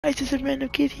Guys, it's a random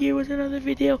kid here with another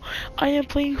video. I am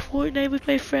playing Fortnite with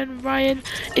my friend Ryan.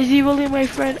 Is he really my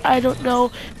friend? I don't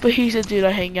know, but he's a dude I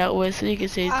hang out with, so you can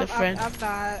say he's a friend. I'm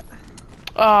not.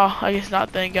 Oh, I guess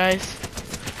not then, guys.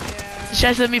 Yeah. The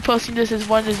chance of me posting this is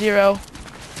 1 to 0.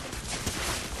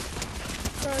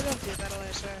 Bro, don't do that,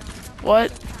 Alicia.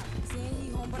 What?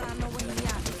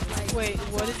 Wait,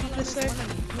 what did you just say?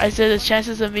 I said the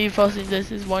chances of me posting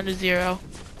this is 1 to 0.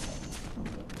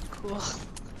 Cool.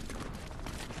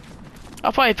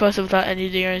 I'll probably post it without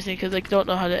editing or anything because I don't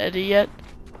know how to edit yet.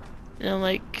 And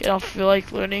I don't feel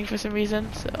like learning for some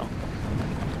reason, so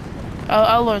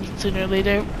I'll learn sooner or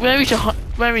later. When I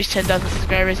reach 10,000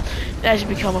 subscribers, and I should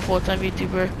become a full-time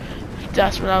YouTuber.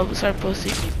 That's when I'll start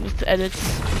posting with the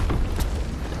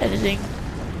editing,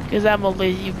 because I'm a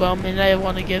lazy bum and I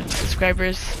want to get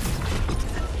subscribers.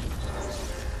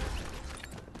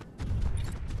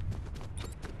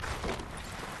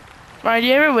 Ryan, do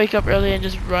you ever wake up early and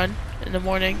just run in the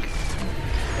morning? No.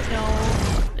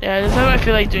 Yeah, that's what I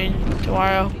feel like doing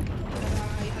tomorrow. I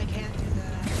can't do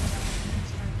that.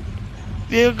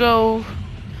 We'll go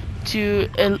to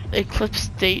Eclipse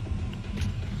State.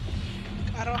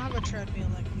 I don't have a treadmill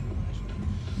like you, Alicia.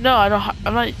 No,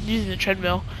 I'm not using the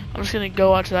treadmill. I'm just gonna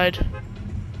go outside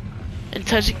and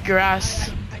touch grass.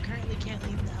 I currently can't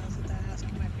leave the house without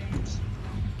asking my parents.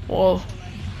 Whoa,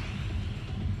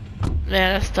 So,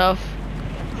 man, that's tough.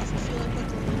 I also feel like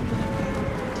that's a little bit of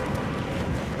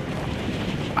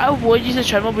I would use the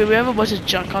treadmill, but we have a bunch of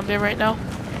junk on there right now,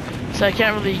 so I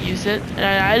can't really use it, and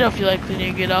I don't feel like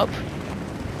cleaning it up.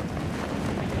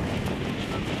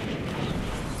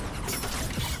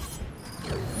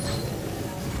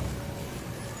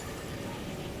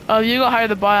 You go hire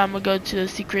the bot, I'm gonna go to the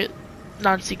secret,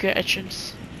 non-secret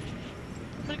entrance.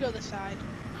 I'm gonna go the side.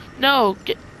 No,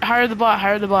 hire the bot,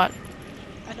 hire the bot.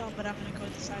 I know, but I'm gonna go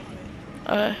the side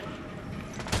way.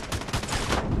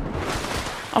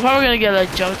 I'm probably gonna get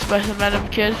like jumped by some random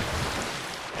kid.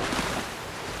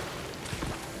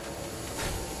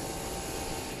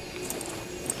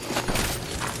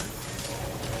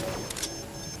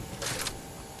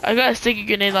 I got a sticky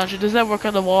grenade launcher. Does that work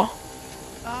on the wall?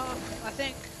 I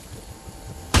think.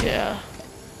 Yeah.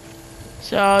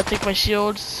 So I'll take my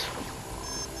shields.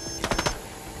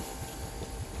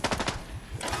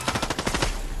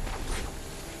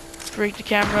 Break the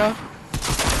camera.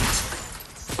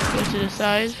 Go to the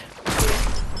side.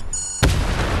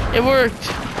 It worked.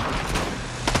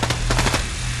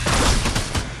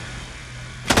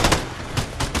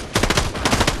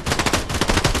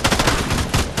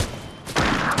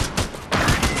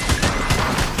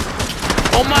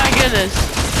 Oh my goodness.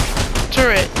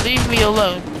 Turret, leave me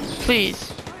alone, please.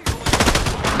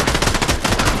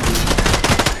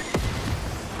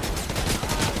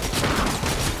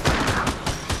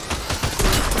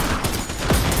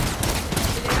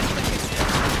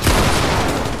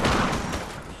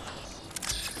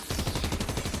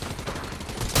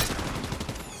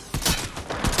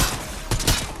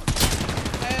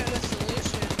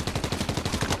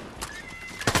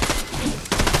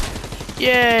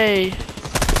 Yay!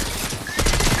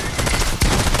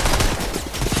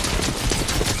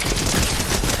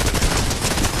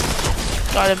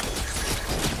 Got him.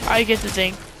 I get the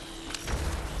thing.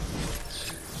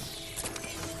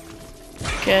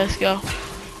 Okay, let's go.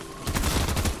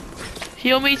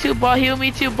 Heal me too, bot. Heal me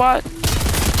too, bot.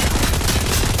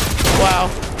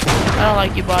 Wow. I don't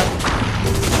like you, bot.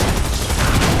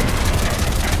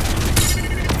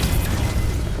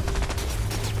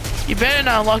 You better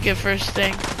not unlock it first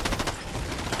thing.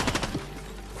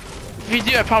 If you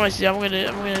do, I promise you, I'm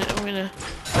gonna.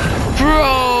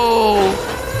 Bro!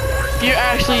 You're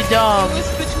actually dumb. It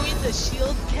was between the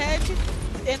shield keg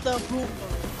and the boom.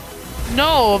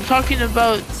 No, I'm talking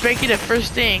about breaking the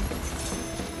first thing.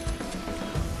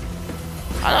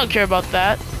 I don't care about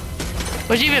that.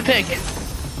 What'd you even pick?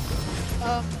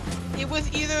 It was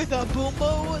either the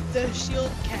boombo, the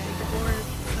shield keg, or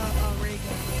the ray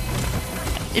gun.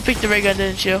 You picked the ray gun,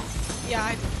 didn't you? Yeah,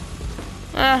 I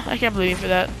did. I can't believe you for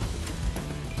that.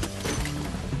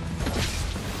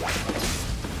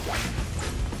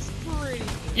 Pretty.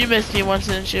 You missed me once,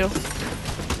 didn't you?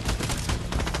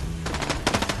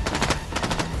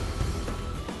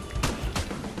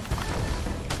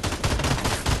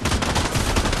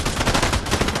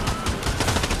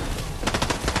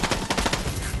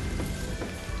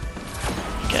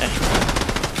 Okay.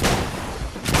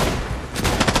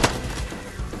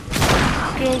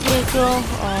 Go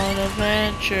on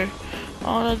adventure,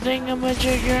 on a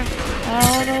thingamajigger,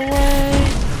 on a way.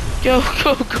 Go.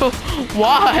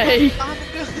 Why?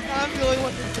 I'm the only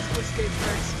one that just escaped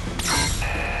first.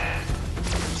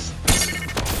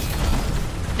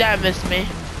 That missed me.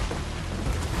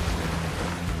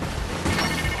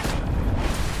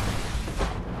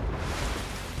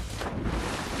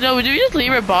 No, did we just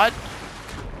leave our bot?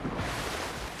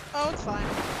 Oh, it's fine.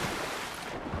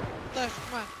 Left,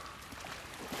 come on.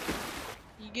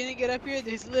 You gonna get up here?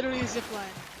 There's literally a zip line.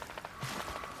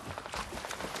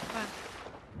 Come on.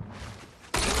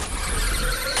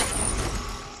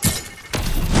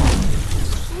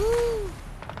 Woo!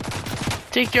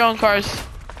 Take your own cars.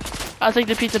 I'll take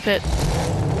the pizza pit.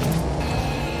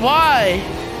 Why?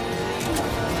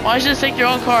 Why should you just take your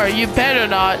own car? You better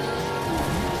not.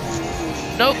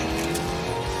 Nope.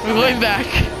 We're going back.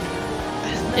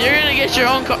 You're gonna get your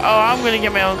own car. Oh, I'm gonna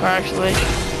get my own car actually.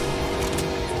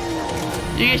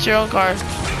 You get your own car.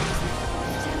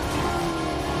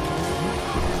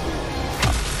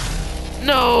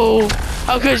 No!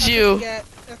 How could you?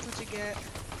 That's what you get.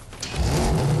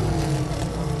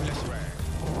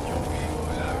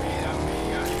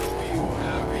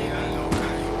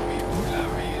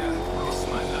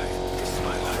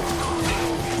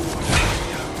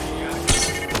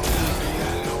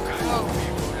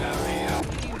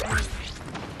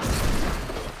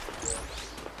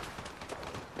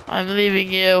 I'm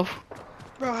leaving you.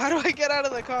 Bro, how do I get out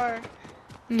of the car?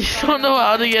 You don't know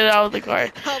how to get out of the car.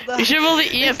 You should really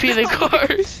EMP the car.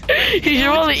 You should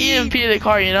really EMP the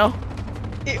car, you know?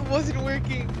 It wasn't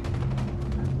working.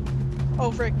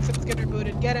 Oh frick, someone's getting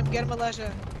rebooted. Get him,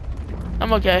 Elijah.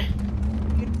 I'm okay.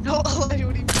 No, Elijah,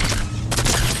 what do you mean?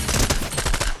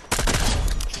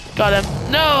 Got him.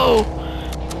 No!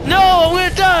 No, I'm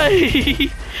gonna die!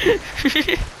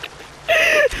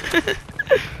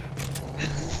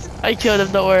 I killed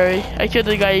him, don't worry. I killed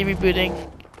the guy rebooting.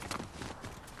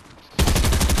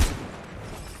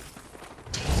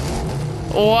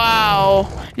 Wow,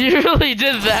 you really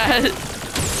did that.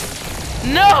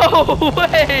 No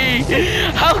way!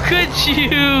 How could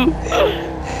you?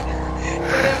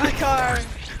 Get in my car.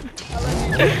 I'll let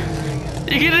you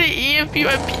drive. You're gonna EMP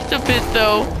my pizza pit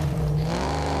though.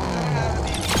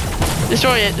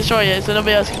 Destroy it, so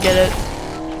nobody else can get it.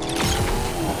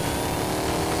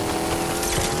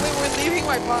 Wait, we're leaving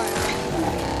my bot.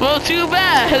 Well, too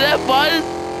bad. That bot is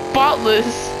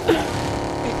botless.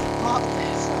 It's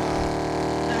botless.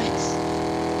 Nice.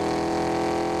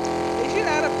 They should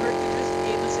add a perk to just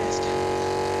aim assist.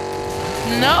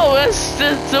 No, that's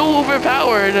so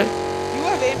overpowered. You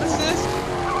have aim assist?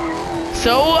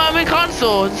 So I'm in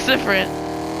console. It's different.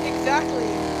 Exactly.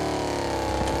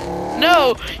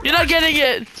 No, you're not getting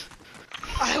it.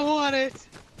 I want it.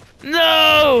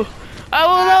 No, I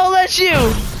will not let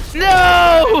you.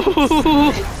 No!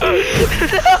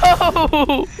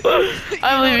 No!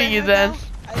 I'm leaving you then.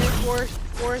 I did force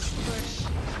push.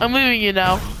 I'm leaving you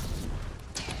now. You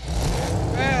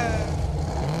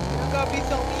don't gotta be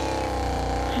so mean.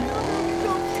 You don't gotta be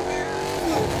so mean,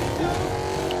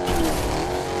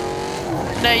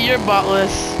 man. Nah, you're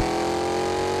botless.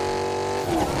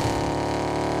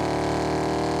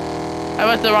 I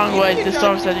went the wrong way. The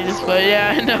storm setting this way.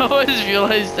 Yeah, I know. I just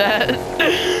realized that. I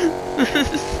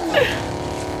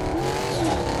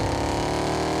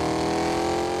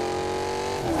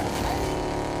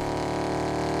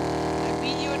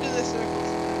beat you into the circles.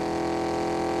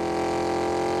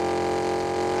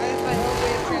 I have my own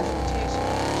way of transportation.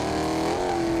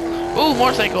 Ooh,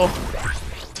 motorcycle.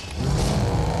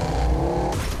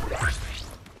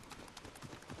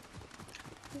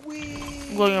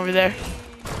 I'm going over there.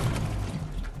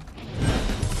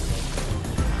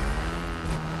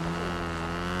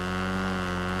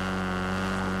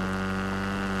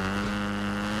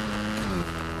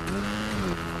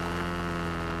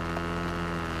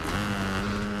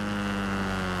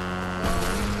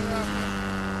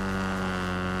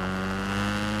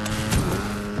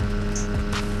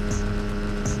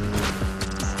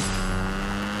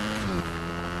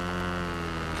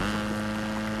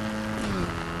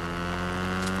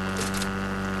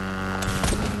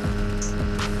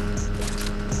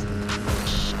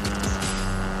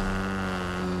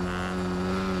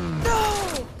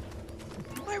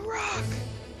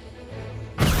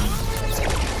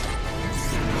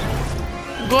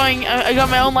 I got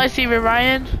my own lightsaber,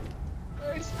 Ryan.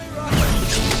 Where's my rock?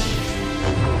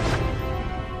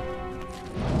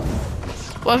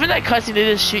 Well, if in that cutscene they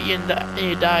just shoot you and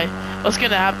you die, what's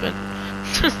gonna happen?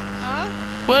 Huh?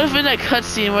 What if in that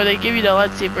cutscene where they give you the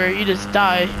lightsaber, you just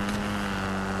die?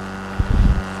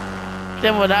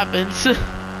 Then what happens? Or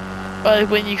like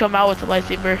when you come out with the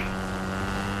lightsaber?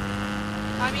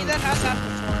 I mean, that has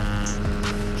happened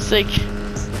before. It's like,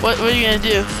 what are you gonna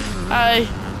do? Hi.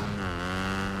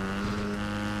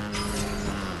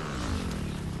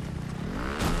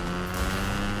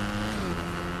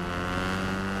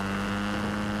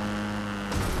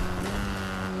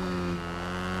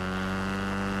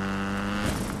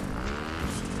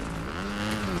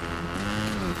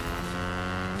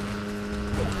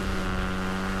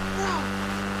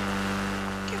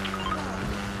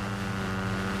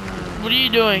 What are you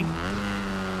doing? Look,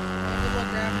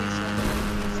 gravity so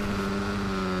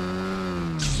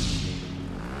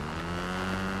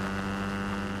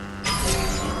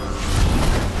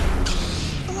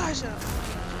Elijah.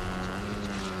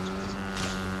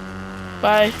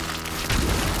 Bye.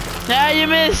 Nah, you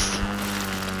missed.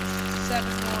 7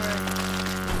 more.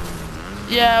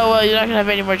 Yeah, well, you're not gonna have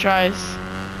any more tries.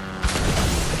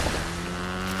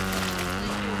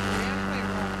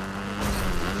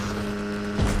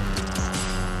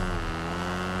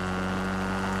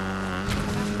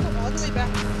 All the way back.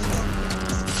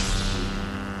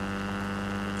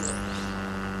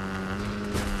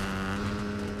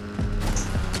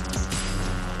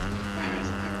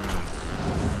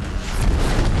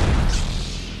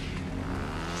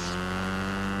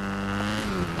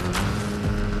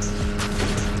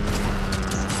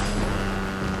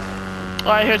 Oh,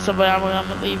 I heard somebody. I'm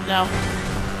gonna leave now.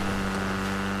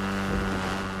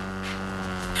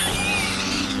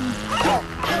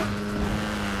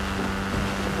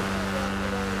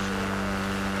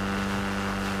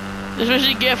 This is what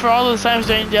you get for all those times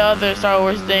during the other Star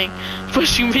Wars thing.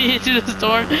 Pushing me into the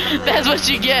storm. That's what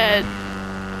you get.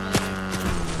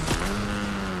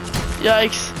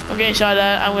 Yikes. I'm getting shot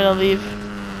at. I'm gonna leave.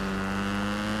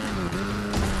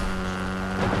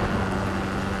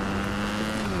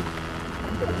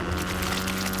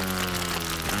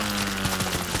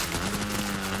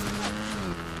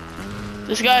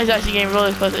 This guy's actually getting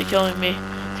really close to killing me.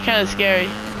 It's kind of scary.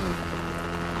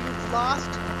 You've lost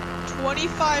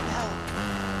 25 health.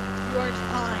 You are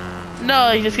fine. No,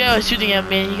 like, this guy was shooting at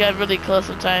me and he got really close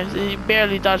sometimes. And he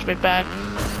barely dodged my back.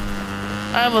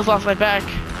 I almost lost my back.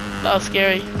 That was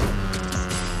scary.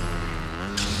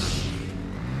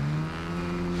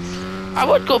 I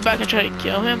would go back and try to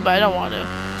kill him, but I don't want to.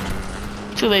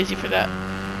 I'm too lazy for that.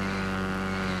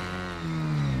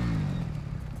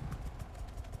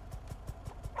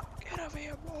 Get over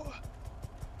here, boy.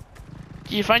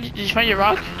 Did you find your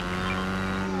rock?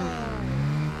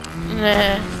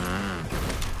 Nah.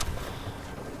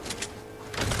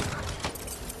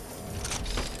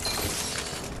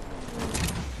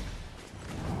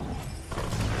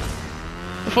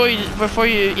 Before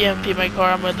you EMP my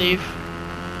car, I'm gonna leave.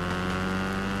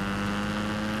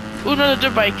 Ooh, another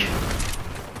dirt bike.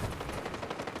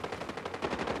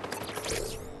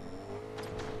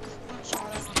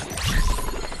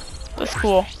 That's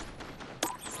cool.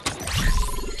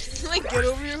 Like, get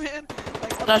over here, man.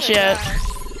 Like, Not yet.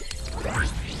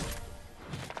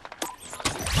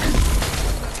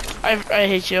 I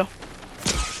hate you.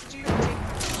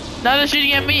 Now they're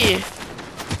shooting at me.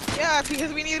 Yeah,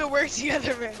 because we need to work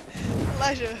together, man.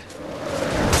 Elijah.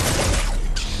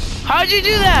 How'd you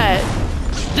do that?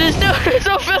 There's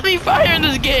no friendly fire in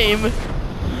this game. It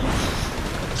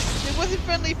wasn't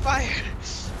friendly fire.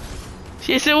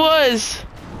 Yes, it was.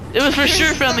 It was for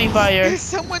sure friendly fire. There's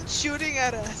someone shooting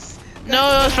at us.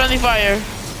 No, it was friendly fire.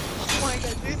 Oh my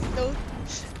god,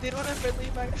 they don't have friendly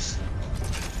fire.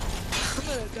 I'm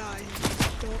gonna die.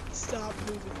 Don't stop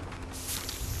moving.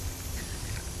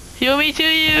 Heal me too,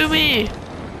 you me.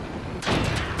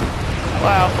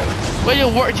 Wow. Way to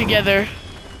work together.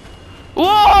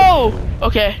 Whoa!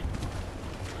 Okay.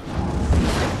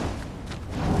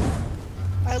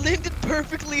 I landed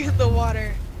perfectly in the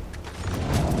water.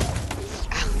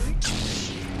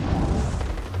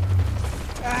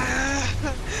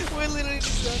 We're literally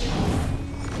just running.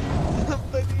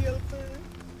 Somebody help her.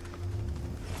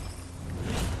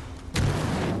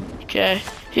 Okay.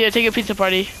 Here, take a pizza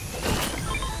party.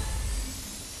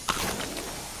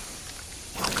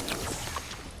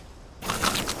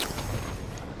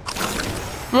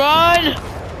 Run!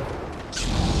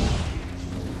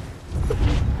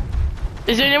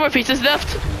 Is there any more pizzas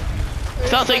left?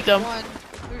 There's I'll take them. One.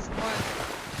 There's one.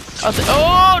 I'll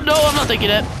oh no, I'm not taking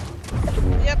it.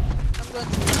 Yep, I'm going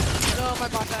to. No, my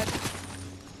bot died.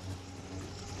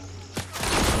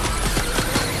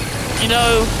 You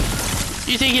know,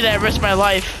 you thinking that I risked my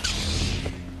life.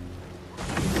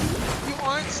 You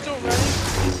aren't still running?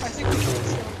 I think we should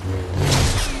still.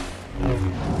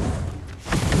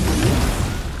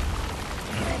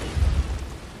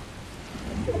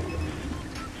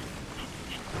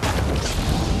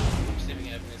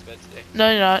 No,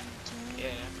 you're not. Yeah.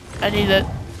 I need it.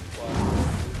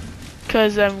 Why?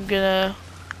 Because I'm gonna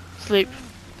sleep.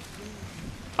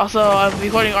 Also, I'm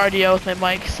recording RDO with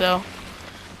my mic, so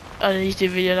on a YouTube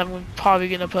video that I'm probably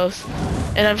gonna post.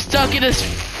 And I'm stuck in this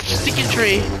stinking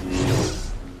tree.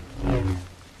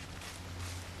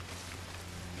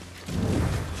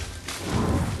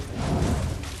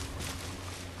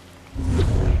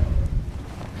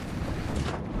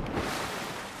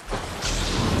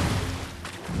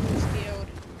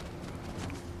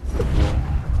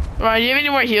 Ryan, do you have any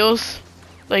more heals?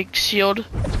 Like shield?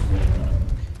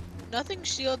 Nothing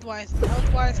shield wise.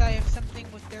 Health wise, I have something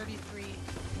with 33.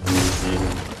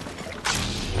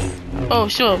 Oh,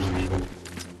 shield.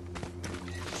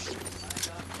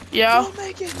 Yeah? You'll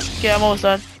make it! Okay, I'm almost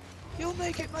done. You'll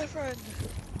make it, my friend!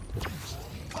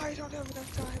 I don't have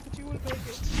enough time, but you will make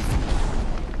it.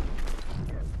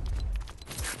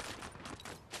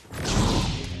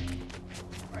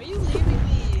 Are you leaving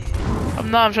me? I'm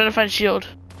not, I'm trying to find shield.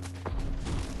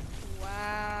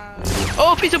 Wow.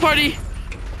 Oh, pizza party!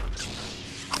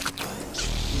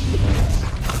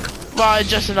 Wow,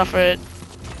 just enough for it.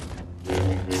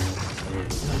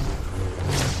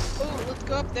 Oh, let's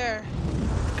go up there.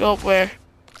 Go up where?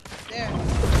 There.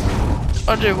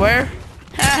 Under where?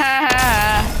 Ha ha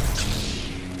ha!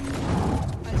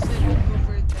 I said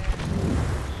over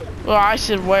there. Well, I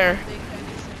said where? Make any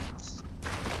sense.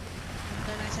 And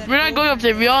then I said We're not going up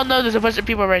there. We all know there's a bunch of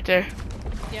people right there.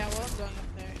 Yeah, well, I'm going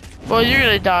up there. Well, you're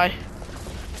gonna die.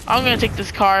 I'm gonna take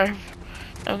this car.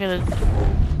 I'm gonna.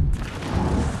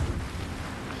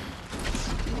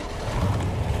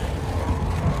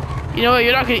 You know what?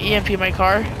 You're not gonna EMP my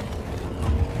car.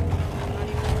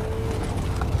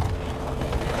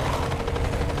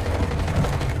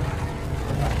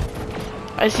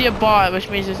 I see a bot, which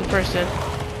means there's a person.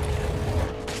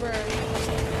 Where are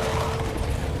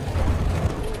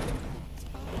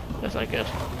you? That's not good.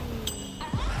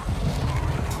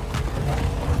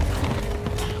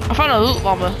 I found a loot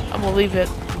llama. I'm gonna leave it.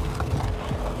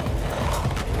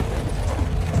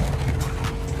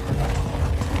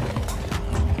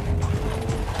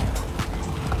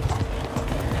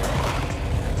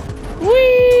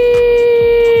 Whee!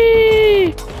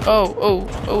 Oh.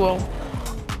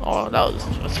 Oh, that was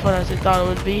as fun as I thought it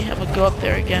would be. I'm gonna go up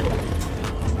there again. I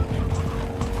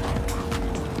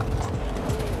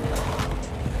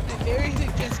very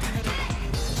just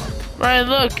Ryan,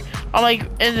 look! I'm like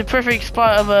in the perfect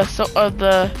spot of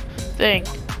the thing.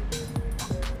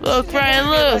 Look, Ryan,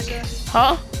 look!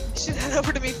 Huh? You should head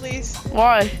over to me, please.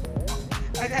 Why?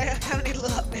 I kind of need a little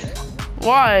help, man.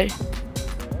 Why?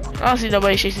 I don't see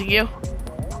nobody chasing you.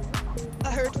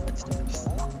 I heard footsteps.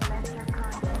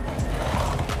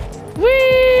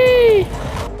 Whee!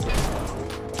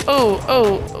 Oh.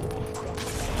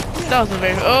 That wasn't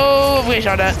very. Oh, I'm getting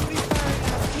shot at.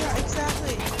 Yeah,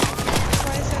 exactly. That's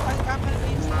why I said I'm gonna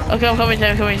leave. Okay, I'm coming to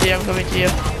you.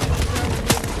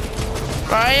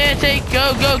 Ryan, go,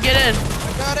 get in. I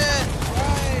got it.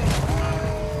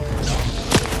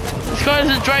 This car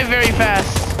doesn't drive very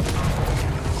fast.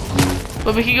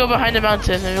 But we can go behind the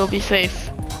mountain and we'll be safe.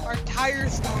 Our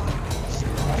tire's gone.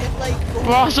 It like.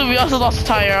 We also lost a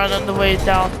tire on the way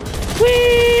down.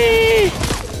 Whee!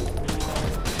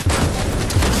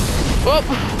 Whoop!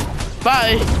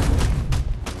 Bye.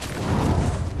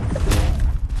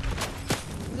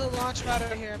 There's a launch pad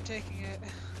over here. I'm taking it.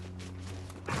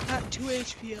 Not 2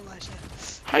 HP, Elijah.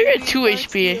 How you at 2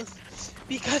 HP?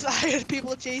 Because I had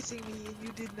people chasing me and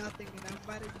you did nothing and I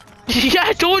might have died. Yeah,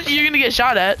 I told you you're gonna get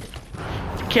shot at.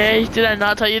 Okay, did I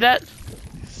not tell you that?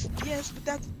 Yes, but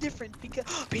that's different because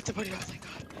pizza party. Oh my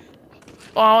god.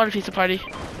 Oh, I want a pizza party.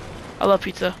 I love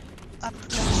pizza. I'm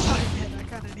sorry, man. I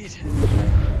kind of need it.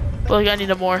 But like, I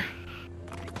need more.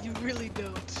 You really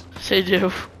don't. Say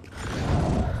do.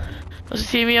 Let's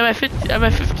see me at my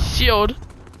 50 shield.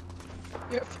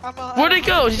 Where'd it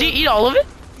go? Did you eat all of it?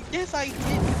 Yes, I did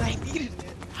because I needed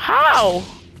it. How?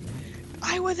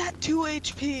 I was at 2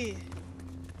 HP.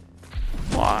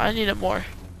 Wow, I need it more.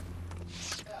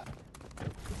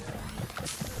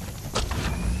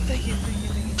 Thank you.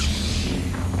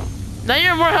 Now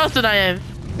you're more health than I am.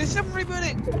 There's someone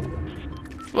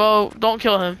rebooting. Well, don't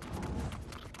kill him.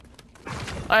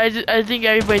 I think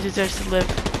everybody deserves to live.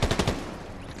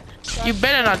 You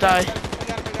better not die.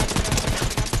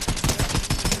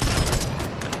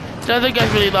 The other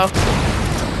guy's really low.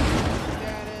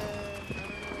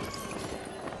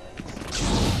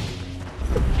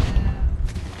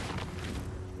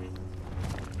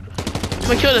 I'm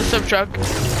gonna kill the sub truck.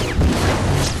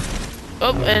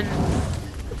 Oh, and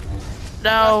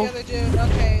now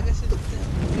Okay, this is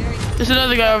very. there's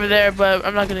another guy over there, but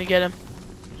I'm not gonna get him.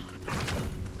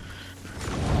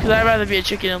 Cause I'd rather be a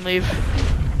chicken and leave.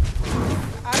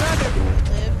 I'd rather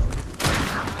live.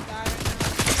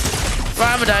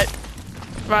 Ryan, I'm gonna die.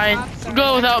 Ryan,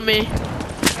 go without me.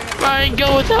 Ryan,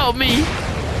 go without me. Yeah,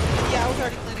 I was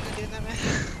already planning on doing that, man.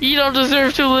 You don't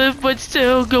deserve to live, but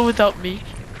still go without me.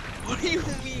 What do you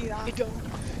mean? I don't.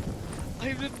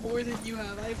 I've done more than you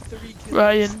have. I have 3 kills.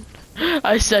 Ryan,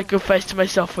 I sacrificed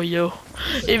myself for you.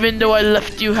 Even though I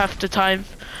left you half the time,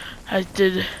 I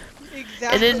did. Exactly.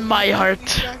 And in my heart,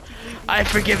 Exactly. I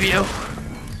forgive you.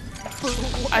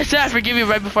 I said I forgive you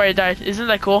right before I died. Isn't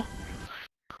that cool?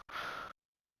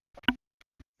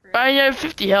 I have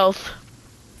 50 health.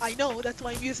 I know, that's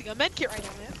why I'm using a medkit right now,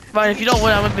 man. But if you don't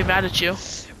win, I'm gonna be mad at you.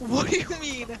 What do you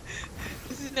mean?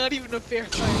 This is not even a fair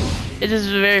fight. It is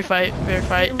a very fight.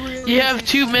 It really You have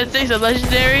 2 mythics, a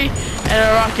legendary, and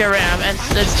a rocket ram, and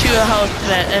 2 health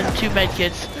and 2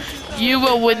 medkits. You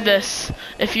will win this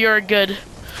if you're good.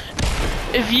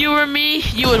 If you were me,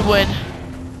 you would win.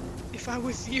 If I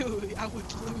was you, I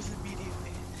would lose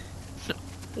immediately.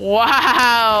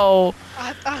 Wow.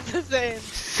 I'm just saying.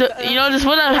 So you know this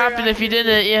wouldn't have happened if you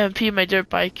didn't EMP my dirt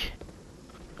bike.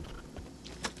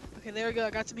 Okay, there we go. I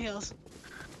got some heals.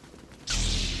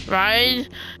 Right?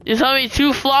 You tell me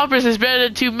 2 floppers is better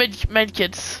than 2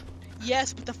 medkits.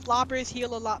 Yes, but the floppers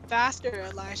heal a lot faster,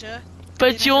 Elijah.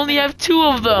 But you only have 2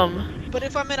 of them. But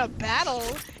if I'm in a battle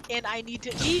and I need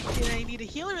to eat and I need to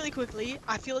heal really quickly,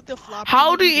 I feel like the floppers.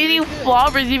 How do eating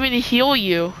floppers even heal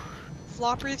you?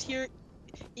 Floppers here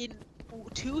in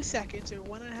 2 seconds or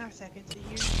 1.5 seconds, they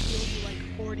heal you like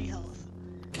 40 health.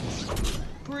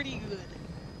 Pretty good.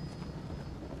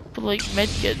 But like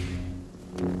medkit.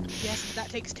 Yes, but that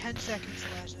takes 10 seconds,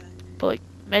 Elijah. But like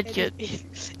medkit.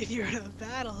 If you're in a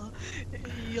battle,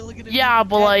 you're gonna Yeah, be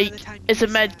but dead by like the time it's a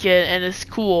use that. medkit and it's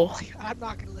cool. Like, I'm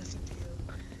not gonna listen to you.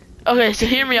 Okay, so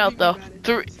hear me out though.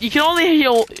 You can only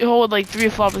hold like 3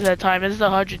 floppers at a time. It's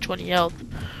 120 health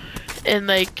in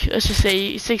like let's just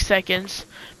say 6 seconds.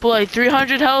 But like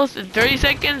 300 health in 30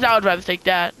 seconds, I would rather take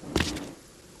that.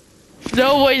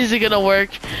 No way is it gonna work,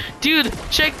 dude.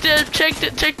 Check the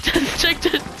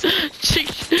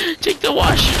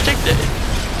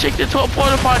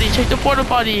porta potty. Check the porta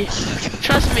potty.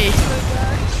 Trust me,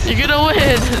 you're gonna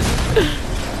win.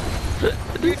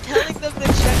 You're telling them to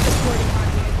check the porta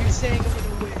potty and you're saying I'm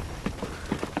gonna win.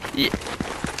 Yeah.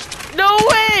 No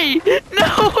way!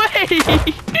 No way!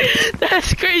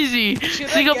 That's crazy.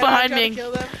 Sneak up behind me.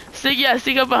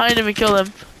 Sneak up behind him and kill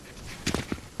him.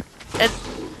 And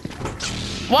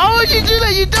why would you do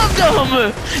that, you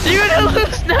dum-dum? You're gonna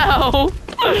lose now.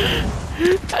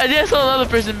 I just saw another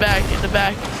person back in the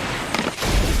back.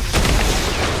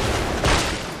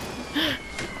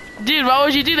 Dude, why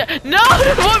would you do that? No!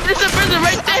 There's a person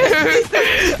right there!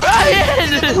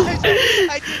 Ryan!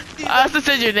 I have to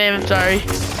send your name, I'm sorry.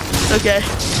 Okay.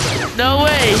 No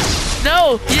way.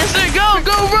 No! Yes sir, go!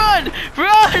 Go run!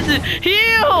 Run!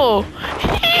 Heal!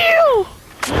 Heal!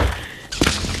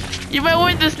 You might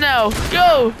win this now.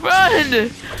 Go! Run!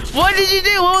 What did you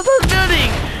do? What was that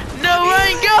building? No,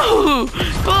 Ryan, go!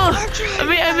 Go!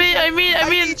 I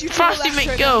mean, Frosty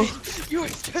mate, go! You are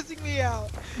stressing me out.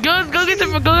 Go get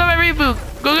my reboot.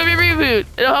 Go get my reboot.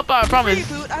 It'll help out, I promise.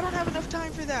 Reboot? I don't have enough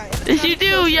time for that. Yes, you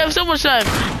do. You have so much time.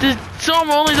 The storm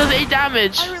only does 8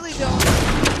 damage. I really don't.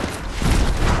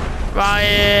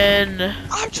 Ryan.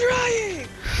 I'm trying.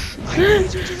 Ryan,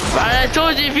 I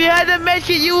told you, if you had the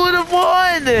medkit, you would have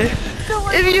won. No,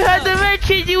 if you had the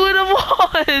medkit, you would have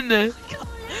won.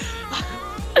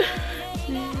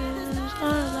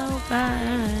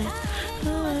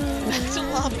 That's a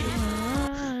lobby.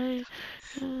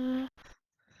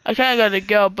 I kinda gotta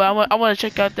go, but I wanna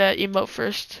check out that emote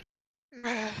first.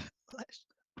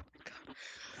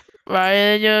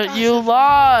 Ryan, you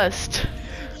lost.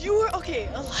 You were okay,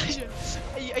 Elijah.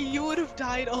 You would have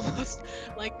died almost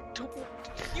like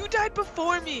you died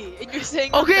before me, and you're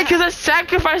saying okay, because I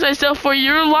sacrificed myself for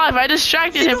your life. I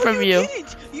distracted him from you.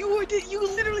 Didn't. You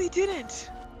literally didn't.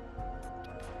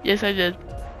 Yes, I did.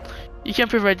 You can't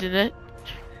prove I didn't.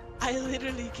 I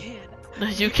literally can. No,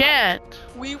 you can't.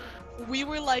 We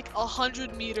were like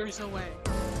 100 meters away,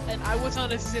 and I was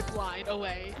on a zip line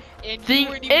away, and Thing you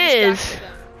weren't even distracting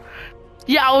them.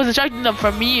 Yeah, I was distracting them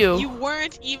from you. You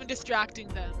weren't even distracting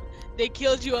them. They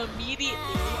killed you immediately,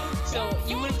 so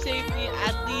you would have saved me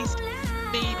at least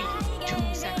maybe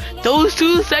 2 seconds. Those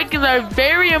 2 seconds are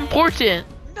very important.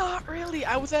 Not really.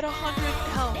 I was at 100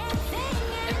 health,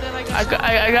 and then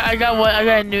I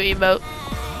got a new emote.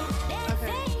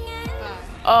 Okay. Bye.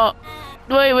 Oh,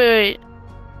 wait.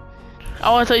 I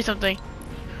want to tell you something.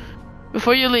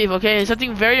 Before you leave, okay?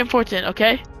 Something very important,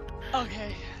 okay?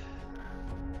 Okay.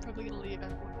 Probably gonna leave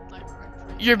everyone right before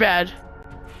you. You're bad.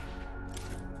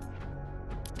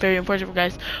 Very important,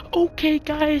 guys. Okay,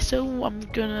 guys, so I'm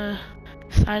gonna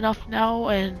sign off now,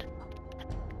 and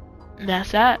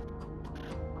that's that.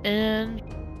 And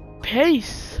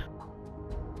peace.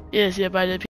 Yes, yeah, bye.